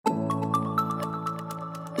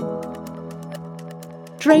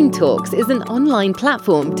Drone Talks is an online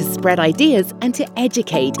platform to spread ideas and to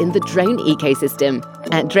educate in the drone ecosystem.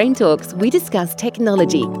 At Drone Talks, we discuss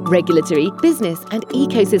technology, regulatory, business and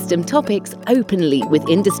ecosystem topics openly with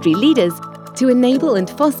industry leaders to enable and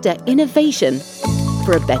foster innovation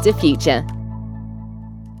for a better future.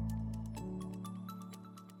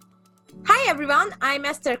 Hi everyone, I'm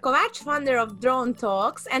Esther Kovacs, founder of Drone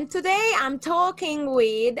Talks, and today I'm talking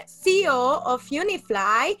with CEO of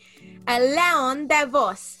Unifly, Leon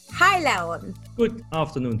DeVos. Hi Leon. Good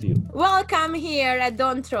afternoon to you. Welcome here at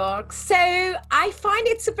Drone Talks. So I find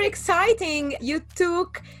it super exciting you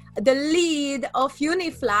took the lead of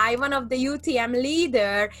Unifly, one of the UTM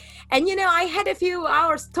leader. And I had a few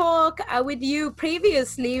hours talk with you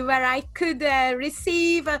previously where I could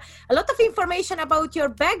receive a lot of information about your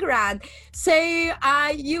background. So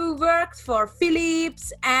you worked for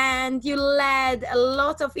Philips and you led a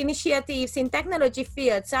lot of initiatives in technology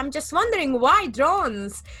fields. So I'm just wondering, why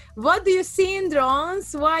drones? What do you see in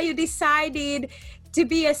drones? Why you decided to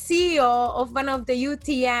be a CEO of one of the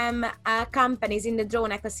UTM companies in the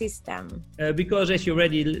drone ecosystem? Because as you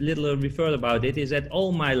already little referred about it, is that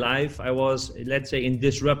all my life I was, let's say, in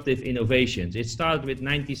disruptive innovations. It started with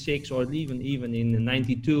 96 or even in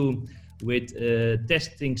 92 with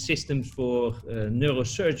testing systems for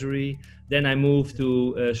neurosurgery. Then I moved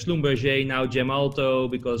to Schlumberger, now Gemalto,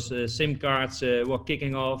 because SIM cards were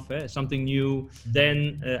kicking off, something new.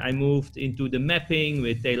 Then I moved into the mapping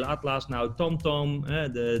with Tele Atlas, now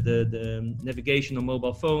TomTom, the navigation on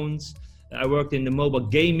mobile phones. I worked in the mobile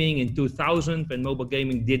gaming in 2000 when mobile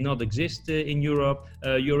gaming did not exist in Europe.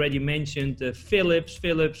 You already mentioned Philips.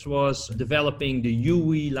 Philips was developing the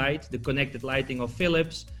UE light, the connected lighting of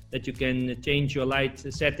Philips, that you can change your light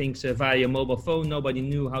settings via your mobile phone. Nobody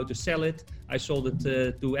knew how to sell it. I sold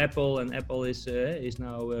it to Apple, and Apple is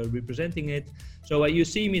now representing it. So you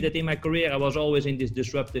see me that in my career I was always in these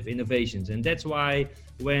disruptive innovations, and that's why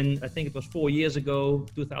when I think it was 4 years ago,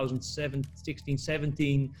 2016,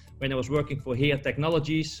 17, when I was working for HERE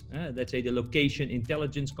Technologies, let's say the location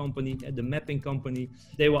intelligence company, the mapping company,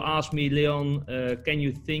 they will ask me, Leon, can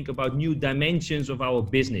you think about new dimensions of our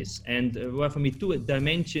business? And were for me two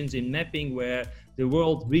dimensions in mapping where the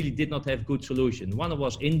world really did not have good solution. One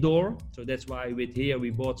was indoor, so that's why with HERE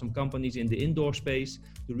we bought some companies in the indoor space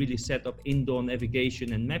to really set up indoor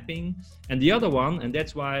navigation and mapping. And the other one, and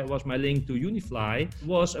that's why it was my link to Unifly,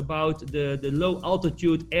 was about the low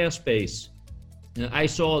altitude airspace. I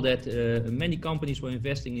saw that many companies were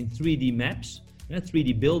investing in 3D maps,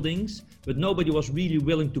 3D buildings, but nobody was really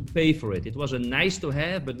willing to pay for it. It was a nice to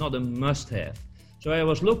have, but not a must have. So I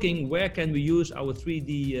was looking, where can we use our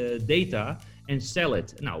 3D data and sell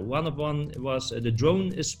it? Now, one was the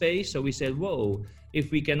drone space. So we said, whoa,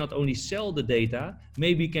 if we can not only sell the data,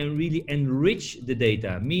 maybe we can really enrich the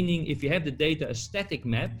data. Meaning, if you have the data, a static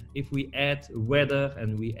map, if we add weather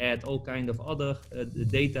and we add all kind of other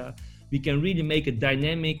data, we can really make a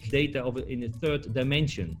dynamic data in a third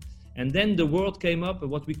dimension. And then the word came up,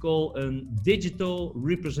 what we call a digital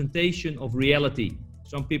representation of reality.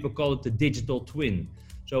 Some people call it the digital twin.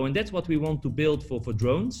 So, and that's what we want to build for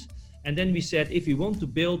drones. And then we said, if we want to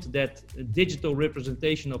build that digital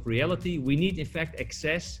representation of reality, we need in fact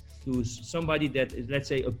access to somebody that, let's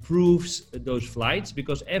say, approves those flights,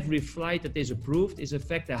 because every flight that is approved is in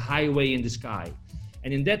fact a highway in the sky.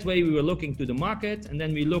 And in that way, we were looking to the market, and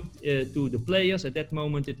then we looked to the players. At that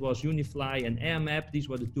moment, it was Unifly and AirMap. These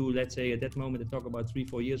were the two, let's say, at that moment, I talk about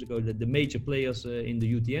 3-4 years ago, the major players in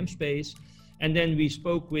the UTM space. And then we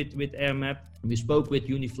spoke with AirMap, we spoke with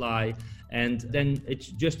Unifly, and then it's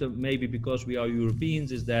just maybe because we are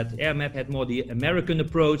Europeans, is that AirMap had more the American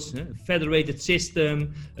approach, federated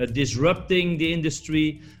system, disrupting the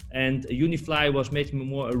industry, and Unifly was much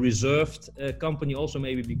more a reserved company, also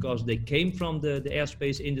maybe because they came from the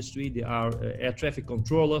airspace industry. They are air traffic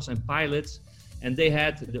controllers and pilots, and they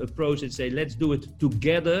had the approach that say, let's do it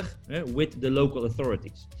together with the local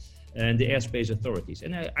authorities and the airspace authorities.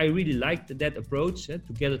 And I really liked that approach,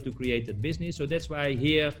 together to create a business. So that's why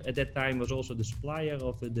HERE at that time was also the supplier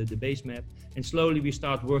of the base map. And slowly we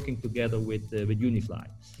start working together with Unifly.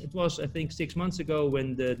 It was, I think, 6 months ago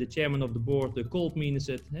when the chairman of the board called me and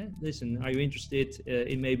said, listen, are you interested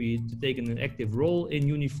in maybe to take an active role in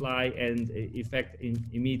Unifly? And in fact,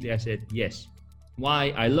 immediately I said yes.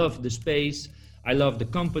 Why? I love the space, I love the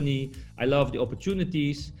company, I love the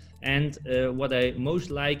opportunities. And what I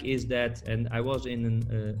most like is that, and I was in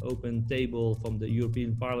an open table from the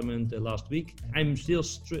European Parliament last week, I'm still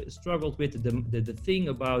struggled with the thing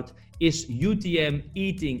about, is UTM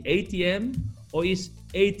eating ATM or is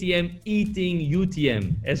ATM eating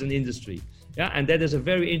UTM as an industry? Yeah, and that is a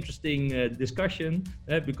very interesting discussion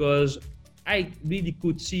because I really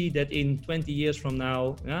could see that in 20 years from now,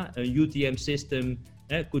 a UTM system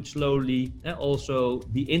could slowly also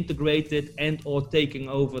be integrated and or taking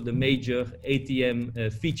over the major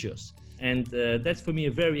ATM features. And that's for me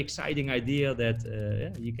a very exciting idea that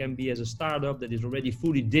you can be as a startup that is already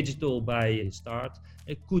fully digital by start.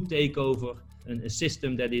 It could take over a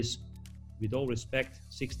system that is, with all respect,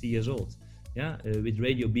 60 years old. With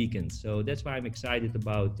radio beacons. So that's why I'm excited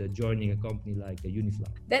about joining a company like Unifly.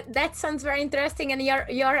 That sounds very interesting, and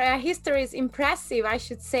your history is impressive. I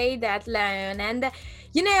should say that, Leon. And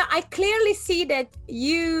I clearly see that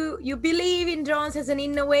you believe in drones as an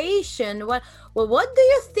innovation. Well, what do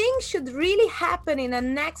you think should really happen in the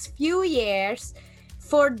next few years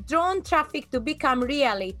for drone traffic to become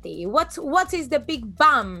reality? What is the big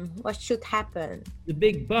bump? What should happen? The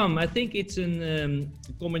big bump, I think it's a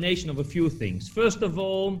combination of a few things. First of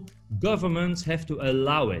all, governments have to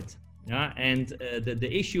allow it. And the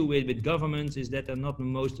issue with governments is that they're not the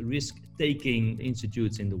most risk-taking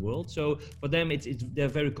institutes in the world. So for them,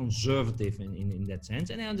 they're very conservative in that sense.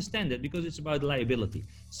 And I understand that because it's about liability.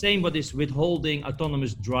 Same what is withholding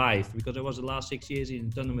autonomous drive, because I was the last 6 years in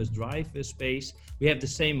autonomous drive space. We have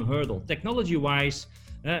the same hurdle. Technology-wise,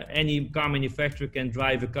 any car manufacturer can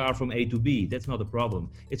drive a car from A to B. That's not a problem.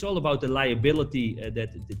 It's all about the liability that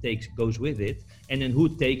it goes with it, and then who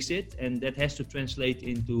takes it, and that has to translate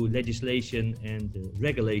into legislation and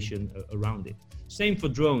regulation around it. Same for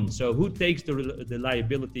drones. So who takes the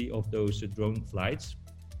liability of those drone flights?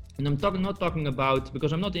 And I'm not talking about,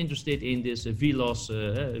 because I'm not interested in this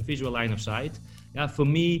VLOS, visual line of sight. For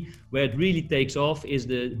me, where it really takes off is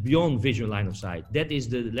the beyond visual line of sight. That is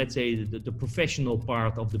let's say, the professional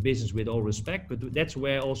part of the business, with all respect, but that's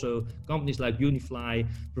where also companies like Unifly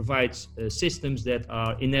provides systems that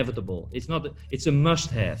are inevitable. It's a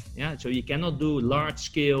must-have. So you cannot do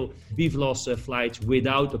large-scale BVLOS flights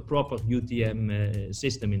without a proper UTM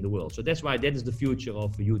system in the world. So that's why that is the future of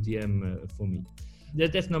UTM for me.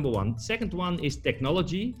 That's number one. Second one is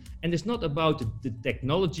technology, and it's not about the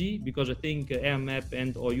technology, because I think AirMap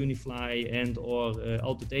and or Unifly and or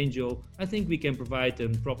Alted Angel, I think we can provide a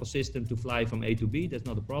proper system to fly from A to B. That's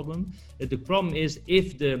not a problem. The problem is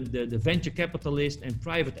if the venture capitalist and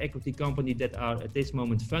private equity company that are at this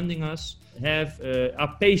moment funding us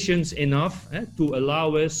are patient enough to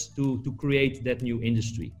allow us to create that new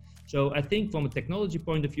industry. So I think from a technology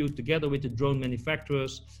point of view, together with the drone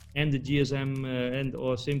manufacturers and the GSM and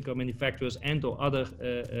or SIM manufacturers and or other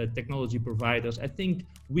technology providers, I think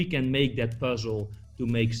we can make that puzzle to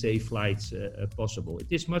make safe flights possible. It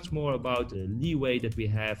is much more about a leeway that we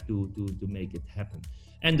have to make it happen.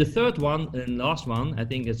 And the third one and last one, I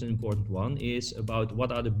think is an important one, is about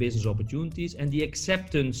what are the business opportunities and the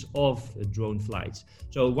acceptance of drone flights.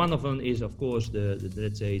 So one of them is, of course,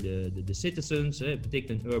 let's say the citizens,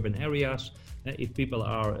 particularly in urban areas. If people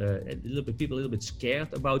are a little bit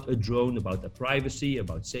scared about a drone, about their privacy,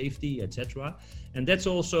 about safety, etc. And that's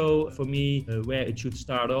also for me where it should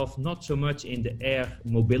start off, not so much in the air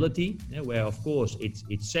mobility, where of course it's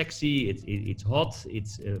sexy, it's hot,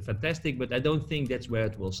 it's fantastic, but I don't think that's where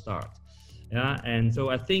it will start. And so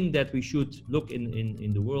I think that we should look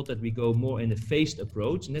in the world that we go more in a phased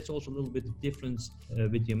approach, and that's also a little bit the difference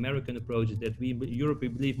with the American approach, is that we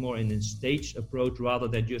believe more in a staged approach rather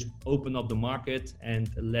than just open up the market and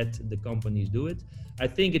let the companies do it. I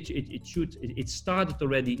think it started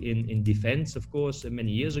already in defense, of course,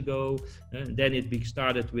 many years ago. Then it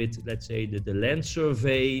started with, let's say, the land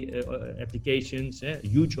survey applications,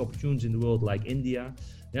 huge opportunities in the world like India.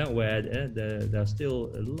 Where there's still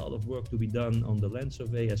a lot of work to be done on the land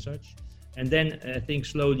survey as such. And then I think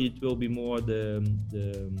slowly it will be more the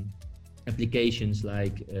applications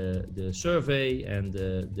like the survey and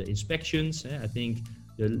the inspections. I think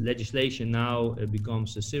the legislation now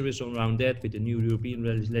becomes a series around that with the new European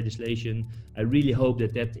legislation. I really hope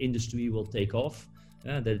that industry will take off.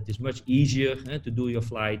 That it is much easier to do your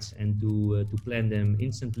flights and to plan them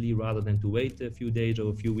instantly rather than to wait a few days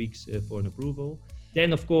or a few weeks for an approval.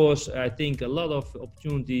 Then, of course, I think a lot of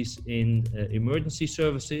opportunities in emergency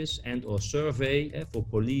services and or survey for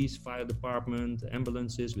police, fire department,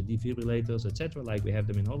 ambulances with defibrillators, etc., like we have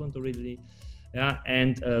them in Holland already.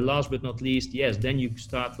 And last but not least, yes, then you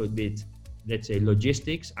start with, let's say,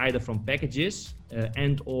 logistics, either from packages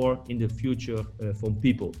and or in the future from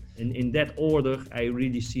people. And in that order, I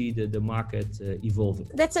really see the market evolving.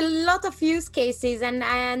 That's a lot of use cases, and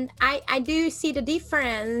I do see the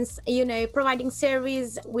difference, providing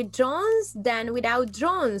service with drones than without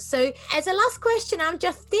drones. So as a last question, I'm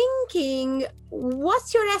just thinking,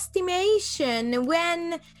 what's your estimation?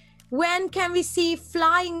 When can we see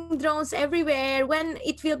flying drones everywhere? When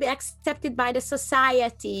it will be accepted by the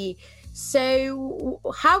society? So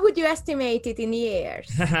how would you estimate it in years?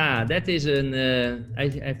 That is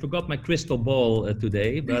I forgot my crystal ball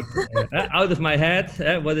today, but out of my head,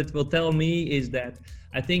 what it will tell me is that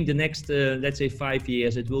I think the next, let's say 5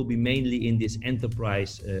 years, it will be mainly in these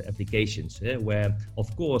enterprise applications, where,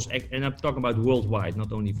 of course, and I'm talking about worldwide,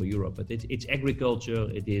 not only for Europe, but it's agriculture,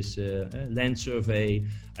 it is land survey.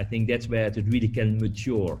 I think that's where it really can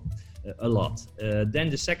mature a lot. Then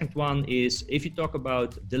the second one is, if you talk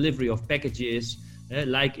about delivery of packages,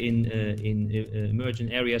 like in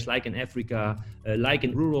emerging areas, like in Africa, like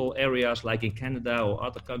in rural areas, like in Canada or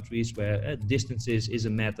other countries where distances is a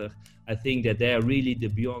matter. I think that there really the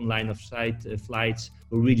beyond line of sight flights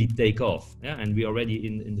will really take off. Yeah? And we're already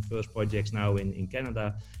in the first projects now in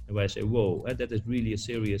Canada, where I say, whoa, that is really a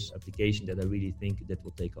serious application that I really think that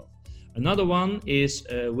will take off. Another one is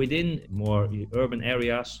within more urban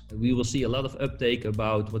areas, we will see a lot of uptake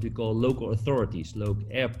about what we call local authorities, local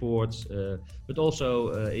airports, but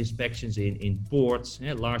also inspections in ports,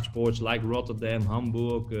 large ports like Rotterdam,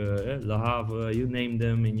 Hamburg, Le Havre, you name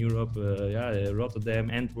them in Europe, Rotterdam,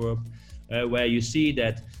 Antwerp, where you see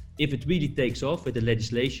that if it really takes off with the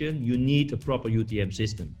legislation, you need a proper UTM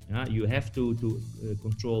system. You have to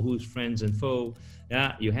control who's friends and foe.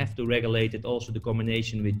 You have to regulate it, also the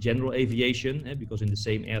combination with general aviation, because in the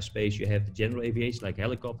same airspace you have the general aviation, like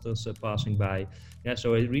helicopters passing by.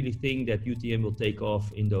 So I really think that UTM will take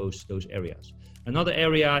off in those areas. Another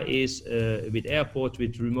area is with airports,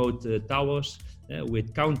 with remote towers,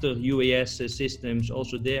 with counter UAS systems.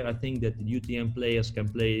 Also there, I think that the UTM players can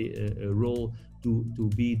play a role to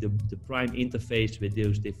be the prime interface with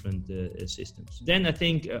those different systems. Then I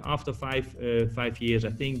think after 5 years, I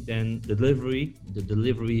think then the delivery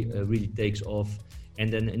really takes off.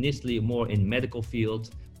 And then initially more in medical field,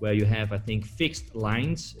 where you have, I think, fixed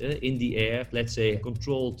lines in the air, let's say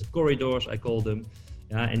controlled corridors, I call them.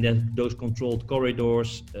 And then those controlled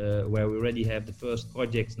corridors, where we already have the first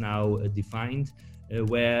projects now defined,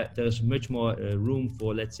 where there's much more room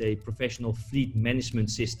for, let's say, professional fleet management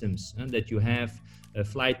systems, that you have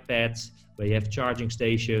flight pads, where you have charging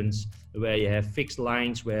stations, where you have fixed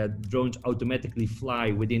lines where drones automatically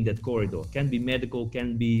fly within that corridor. Can be medical,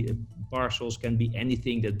 can be parcels, can be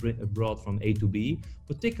anything that brought from A to B,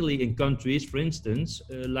 particularly in countries, for instance,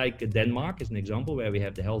 like Denmark as an example, where we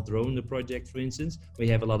have the Health Drone project, for instance, where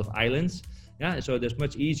you have a lot of islands. So it's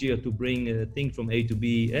much easier to bring a thing from A to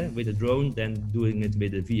B with a drone than doing it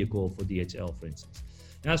with a vehicle for DHL, for instance.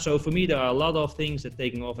 So for me, there are a lot of things that are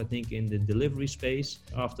taking off, I think, in the delivery space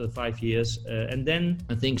after 5 years. And then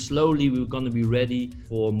I think slowly we're going to be ready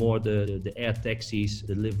for more the air taxis,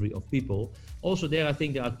 delivery of people. Also there, I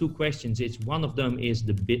think there are two questions. One of them is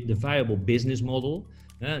the viable business model.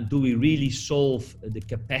 Do we really solve the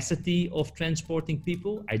capacity of transporting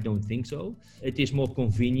people? I don't think so. It is more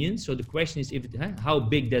convenient. So the question is how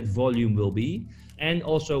big that volume will be, and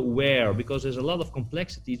also where, because there's a lot of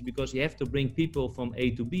complexities, because you have to bring people from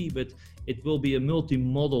A to B, but it will be a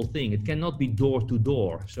multi-modal thing. It cannot be door to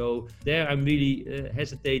door. So there I'm really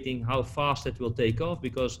hesitating how fast it will take off,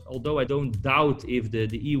 because although I don't doubt if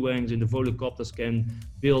the E-Wings and the Volocopters can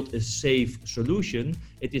build a safe solution,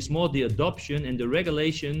 it is more the adoption and the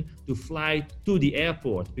regulation to fly to the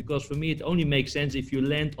airport. Because for me, it only makes sense if you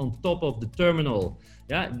land on top of the terminal.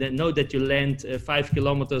 Then know that you land 5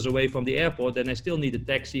 kilometers away from the airport, then I still need a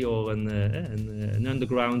taxi or an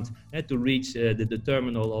underground to reach the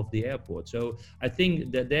terminal of the airport. So I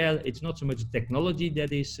think that there it's not so much technology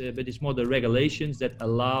that is, but it's more the regulations that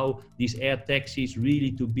allow these air taxis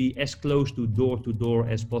really to be as close to door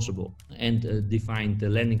as possible, and define the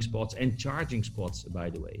landing spots and charging spots, by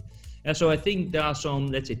the way. So I think there are some,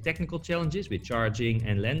 let's say, technical challenges with charging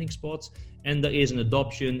and landing spots, and there is an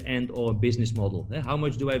adoption and or business model. How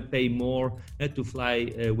much do I pay more to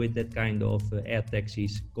fly with that kind of air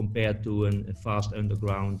taxis compared to a fast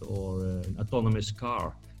underground or an autonomous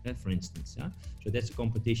car, for instance. So that's a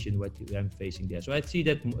competition what I'm facing there. So I see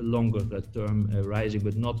that longer term rising,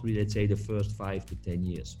 but not really, let's say, the first 5 to 10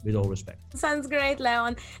 years, with all respect. Sounds great,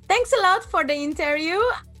 Leon. Thanks a lot for the interview.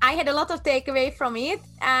 I had a lot of takeaway from it,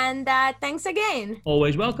 and thanks again.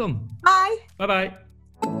 Always welcome. Bye. Bye-bye.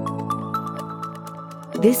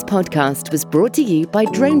 This podcast was brought to you by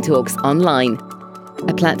Drone Talks Online,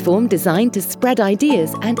 a platform designed to spread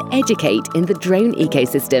ideas and educate in the drone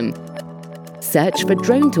ecosystem. Search for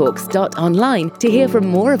dronetalks.online to hear from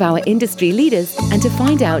more of our industry leaders and to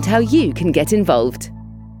find out how you can get involved.